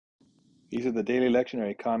These are the daily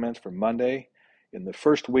lectionary comments for Monday in the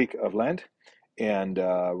first week of Lent. And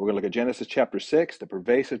we're going to look at Genesis chapter 6, the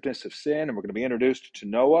pervasiveness of sin. And we're going to be introduced to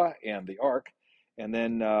Noah and the ark. And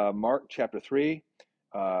then Mark chapter 3,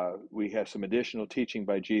 we have some additional teaching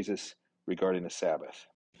by Jesus regarding the Sabbath.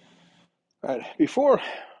 All right,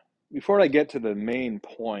 before I get to the main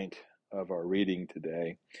point of our reading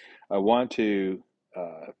today, I want to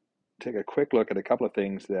take a quick look at a couple of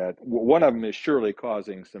things that one of them is surely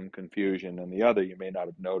causing some confusion, and the other you may not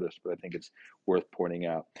have noticed, but I think it's worth pointing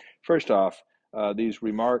out. First off, these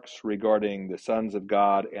remarks regarding the sons of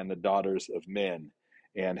God and the daughters of men,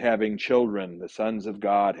 and having children, the sons of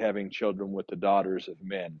God having children with the daughters of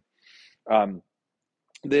men.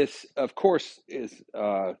 This, of course, is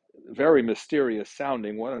very mysterious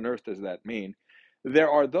sounding. What on earth does that mean?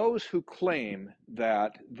 There are those who claim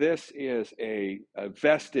that this is a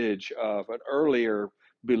vestige of an earlier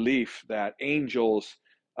belief that angels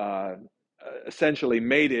essentially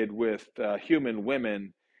mated with human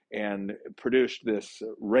women and produced this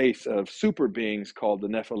race of super beings called the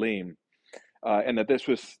Nephilim. And that this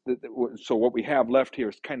was, so what we have left here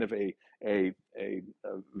is kind of a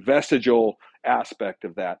vestigial aspect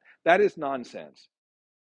of that. That is nonsense.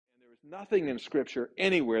 And there is nothing in Scripture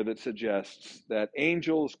anywhere that suggests that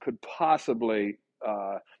angels could possibly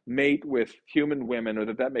mate with human women, or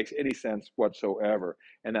that makes any sense whatsoever.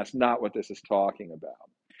 And that's not what this is talking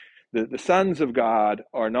about. The sons of God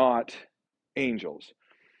are not angels.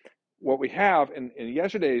 What we have in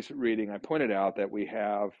yesterday's reading, I pointed out that we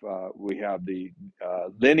have the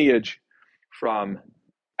lineage from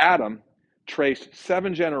Adam traced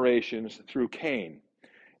 7 generations through Cain,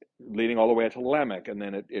 leading all the way to Lamech, and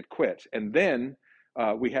then it quits. And then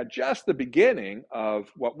we had just the beginning of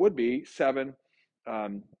what would be 7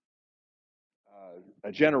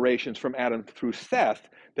 generations from Adam through Seth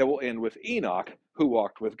that will end with Enoch, who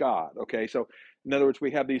walked with God. Okay, so in other words,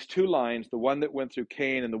 we have these 2 lines, the one that went through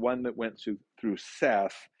Cain and the one that went through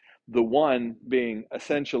Seth, the one being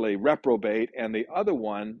essentially reprobate and the other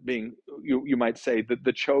one being, you might say,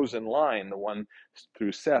 the chosen line, the one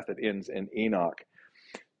through Seth that ends in Enoch.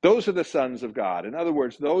 Those are the sons of God. In other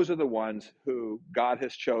words, those are the ones who God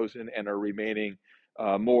has chosen and are remaining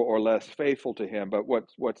more or less faithful to him. But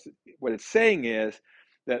what it's saying is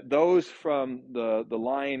that those from the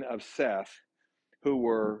line of Seth who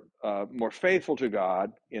were more faithful to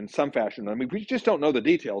God in some fashion. I mean, we just don't know the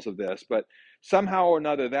details of this, but somehow or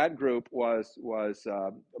another, that group was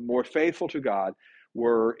more faithful to God,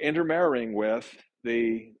 were intermarrying with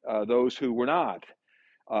those who were not.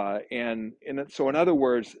 So in other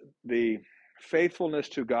words, the faithfulness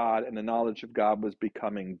to God and the knowledge of God was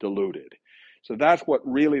becoming diluted. So that's what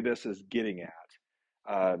really this is getting at.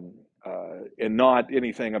 And not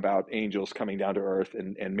anything about angels coming down to earth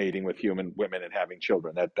and mating with human women and having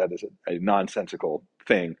children. That is a nonsensical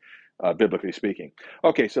thing, biblically speaking.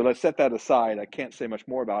 Okay, so let's set that aside. I can't say much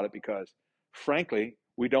more about it because, frankly,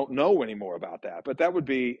 we don't know any more about that. But that would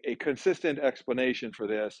be a consistent explanation for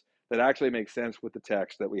this that actually makes sense with the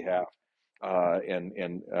text that we have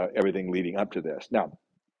and everything leading up to this. Now,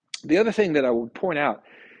 the other thing that I would point out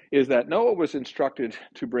is that Noah was instructed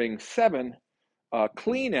to bring 7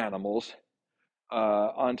 clean animals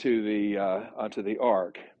onto the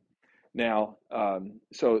ark. Now,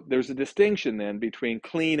 so there's a distinction then between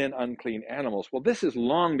clean and unclean animals. Well, this is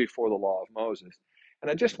long before the law of Moses,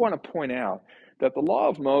 and I just want to point out that the law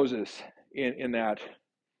of Moses, in that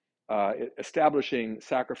establishing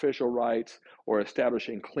sacrificial rites or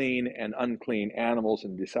establishing clean and unclean animals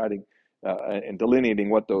and deciding and delineating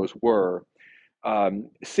what those were,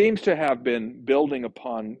 seems to have been building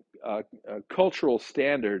upon cultural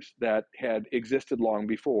standards that had existed long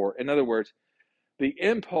before. In other words, the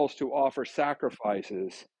impulse to offer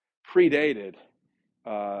sacrifices predated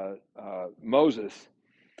Moses,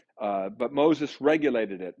 but Moses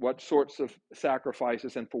regulated it, what sorts of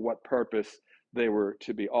sacrifices and for what purpose they were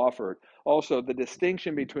to be offered. Also, the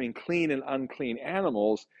distinction between clean and unclean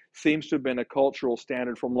animals seems to have been a cultural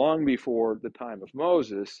standard from long before the time of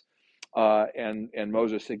Moses. And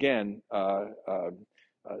Moses again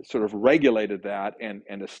sort of regulated that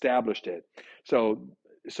and established it. So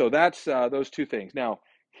that's those 2 things. Now,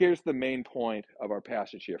 here's the main point of our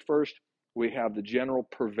passage here. First, we have the general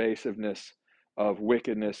pervasiveness of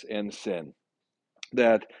wickedness and sin,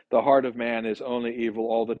 that the heart of man is only evil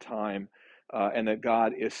all the time, and that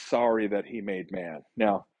God is sorry that he made man.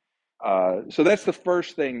 Now, so that's the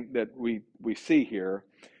first thing that we see here.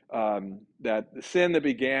 That the sin that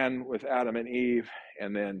began with Adam and Eve,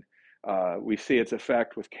 and then we see its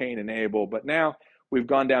effect with Cain and Abel. But now we've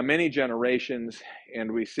gone down many generations,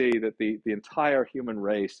 and we see that the entire human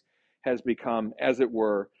race has become, as it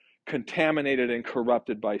were, contaminated and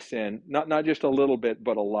corrupted by sin, not just a little bit,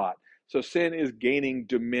 but a lot. So sin is gaining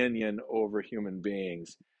dominion over human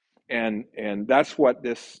beings. And that's what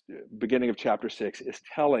this beginning of chapter 6 is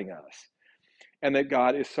telling us. And that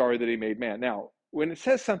God is sorry that he made man. Now, when it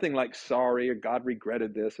says something like sorry, or God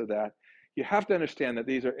regretted this or that, you have to understand that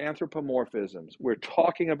these are anthropomorphisms. We're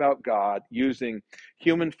talking about God using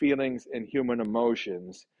human feelings and human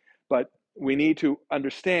emotions, but we need to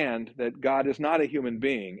understand that God is not a human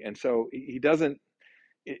being. And so he doesn't,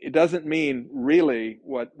 it doesn't mean really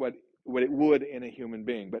what it would in a human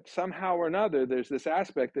being. But somehow or another, there's this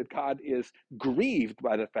aspect that God is grieved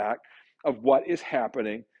by the fact of what is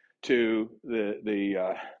happening to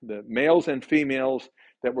the males and females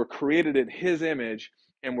that were created in his image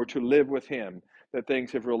and were to live with him, that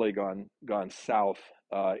things have really gone south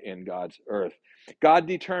in God's earth. God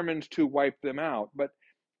determines to wipe them out, but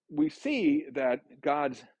we see that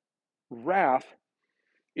God's wrath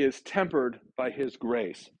is tempered by his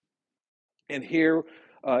grace. And here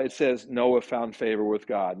it says Noah found favor with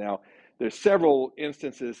God. Now, there's several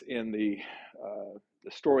instances in the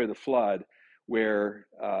story of the flood where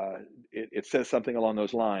it says something along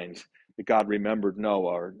those lines, that God remembered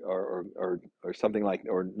Noah, or something like,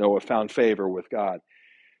 or Noah found favor with God.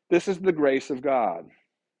 This is the grace of God.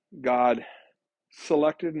 God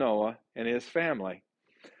selected Noah and his family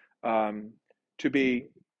to be,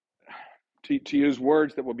 to use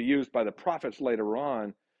words that will be used by the prophets later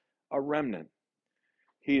on, a remnant.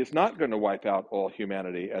 He is not going to wipe out all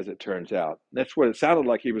humanity, as it turns out. That's what it sounded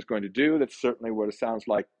like he was going to do. That's certainly what it sounds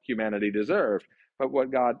like humanity deserved. But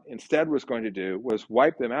what God instead was going to do was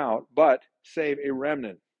wipe them out, but save a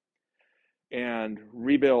remnant and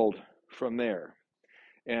rebuild from there.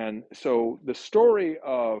 And so the story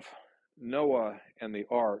of Noah and the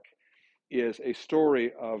ark is a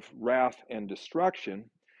story of wrath and destruction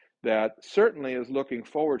that certainly is looking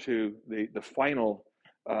forward to the final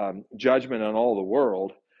judgment on all the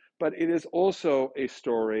world, but it is also a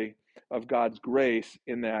story of God's grace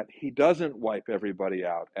in that he doesn't wipe everybody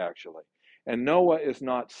out, actually. And Noah is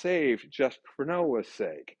not saved just for Noah's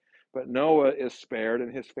sake, but Noah is spared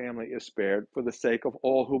and his family is spared for the sake of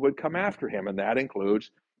all who would come after him, and that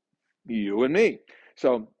includes you and me.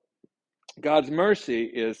 So God's mercy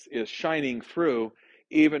is shining through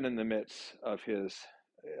even in the midst of his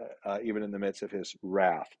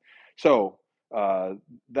wrath. So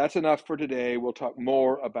that's enough for today. We'll talk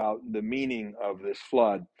more about the meaning of this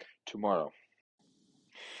flood tomorrow.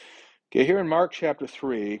 Okay, here in Mark chapter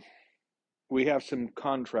 3, we have some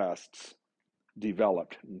contrasts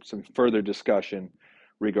developed, some further discussion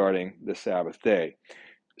regarding the Sabbath day.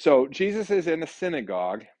 So Jesus is in a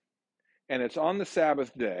synagogue, and it's on the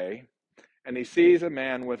Sabbath day, and he sees a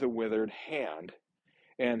man with a withered hand.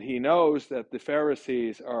 And he knows that the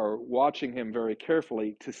Pharisees are watching him very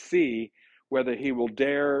carefully to see whether he will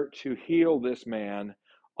dare to heal this man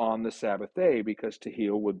on the Sabbath day, because to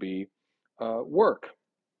heal would be work.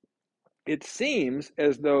 It seems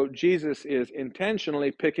as though Jesus is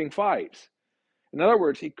intentionally picking fights. In other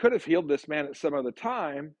words, he could have healed this man at some other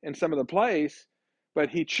time in some other place, but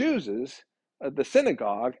he chooses the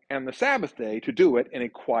synagogue and the Sabbath day to do it in a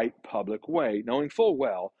quite public way, knowing full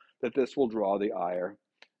well that this will draw the ire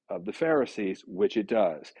of the Pharisees, which it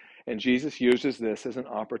does. And Jesus uses this as an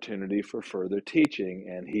opportunity for further teaching,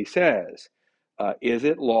 and he says, is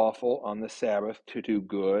it lawful on the Sabbath to do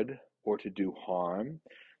good or to do harm,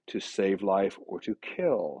 to save life or to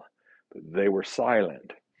kill? But they were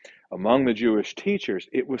silent. Among the Jewish teachers,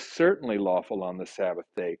 it was certainly lawful on the Sabbath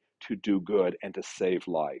day to do good and to save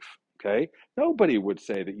life. Okay? Nobody would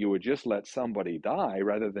say that you would just let somebody die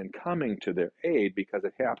rather than coming to their aid because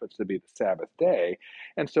it happens to be the Sabbath day.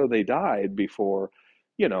 And so they died before,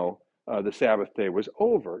 the Sabbath day was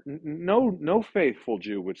over. No faithful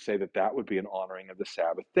Jew would say that that would be an honoring of the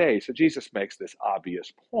Sabbath day. So Jesus makes this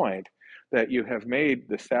obvious point that you have made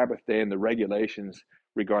the Sabbath day and the regulations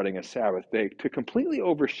regarding a Sabbath day to completely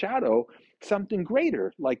overshadow something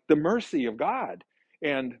greater, like the mercy of God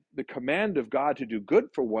and the command of God to do good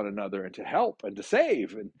for one another and to help and to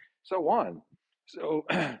save and so on. So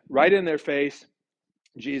right in their face,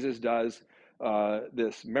 Jesus does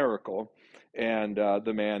this miracle, and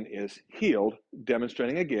the man is healed,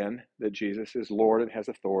 demonstrating again that Jesus is Lord and has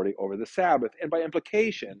authority over the Sabbath, and by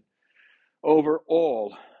implication, over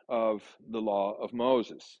all of the law of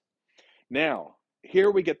Moses. Now,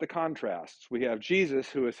 here we get the contrasts. We have Jesus,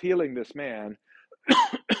 who is healing this man,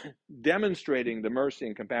 demonstrating the mercy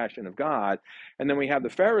and compassion of God. And then we have the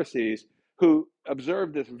Pharisees, who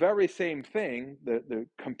observed this very same thing, the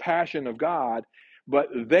compassion of God, but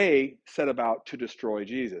they set about to destroy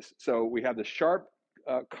Jesus. So we have the sharp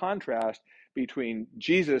contrast between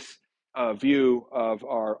Jesus view of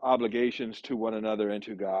our obligations to one another and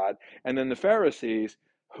to God. And then the Pharisees,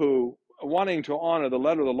 who, wanting to honor the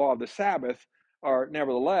letter of the law of the Sabbath, are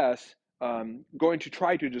nevertheless going to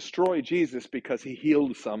try to destroy Jesus because he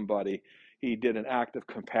healed somebody. He did an act of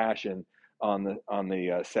compassion on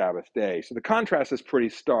the Sabbath day. So the contrast is pretty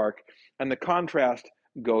stark, and the contrast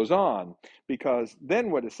goes on, because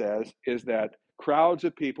then what it says is that crowds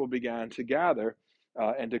of people began to gather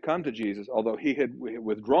and to come to Jesus. Although he had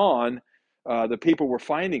withdrawn, the people were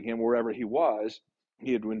finding him wherever he was.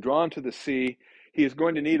 He had withdrawn to the sea. He is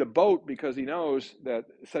going to need a boat because he knows that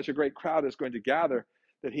such a great crowd is going to gather,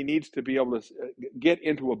 that he needs to be able to get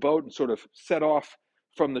into a boat and sort of set off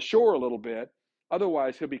from the shore a little bit.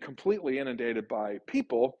 Otherwise, he'll be completely inundated by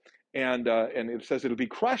people, and it says it'll be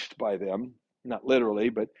crushed by them, not literally,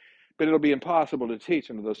 but it'll be impossible to teach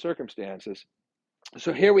under those circumstances.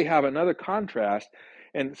 So here we have another contrast.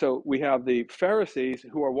 And so we have the Pharisees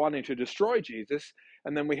who are wanting to destroy Jesus,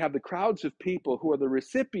 and then we have the crowds of people who are the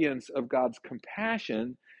recipients of God's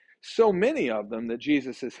compassion, so many of them that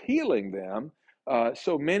Jesus is healing them,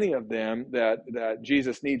 so many of them that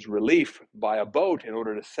Jesus needs relief by a boat in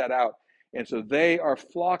order to set out. And so they are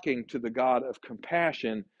flocking to the God of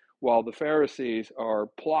compassion, while the Pharisees are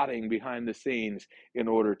plotting behind the scenes in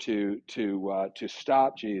order to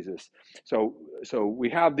stop Jesus. So we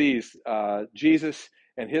have these Jesus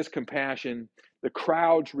and his compassion, the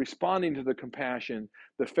crowds responding to the compassion,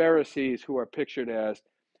 the Pharisees, who are pictured as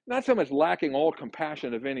not so much lacking all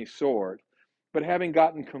compassion of any sort, but having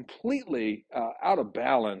gotten completely out of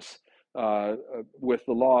balance with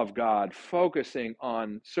the law of God, focusing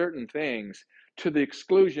on certain things to the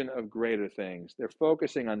exclusion of greater things. They're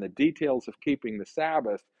focusing on the details of keeping the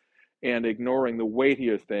Sabbath and ignoring the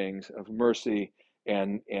weightier things of mercy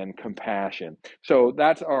and compassion. So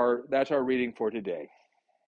that's our reading for today.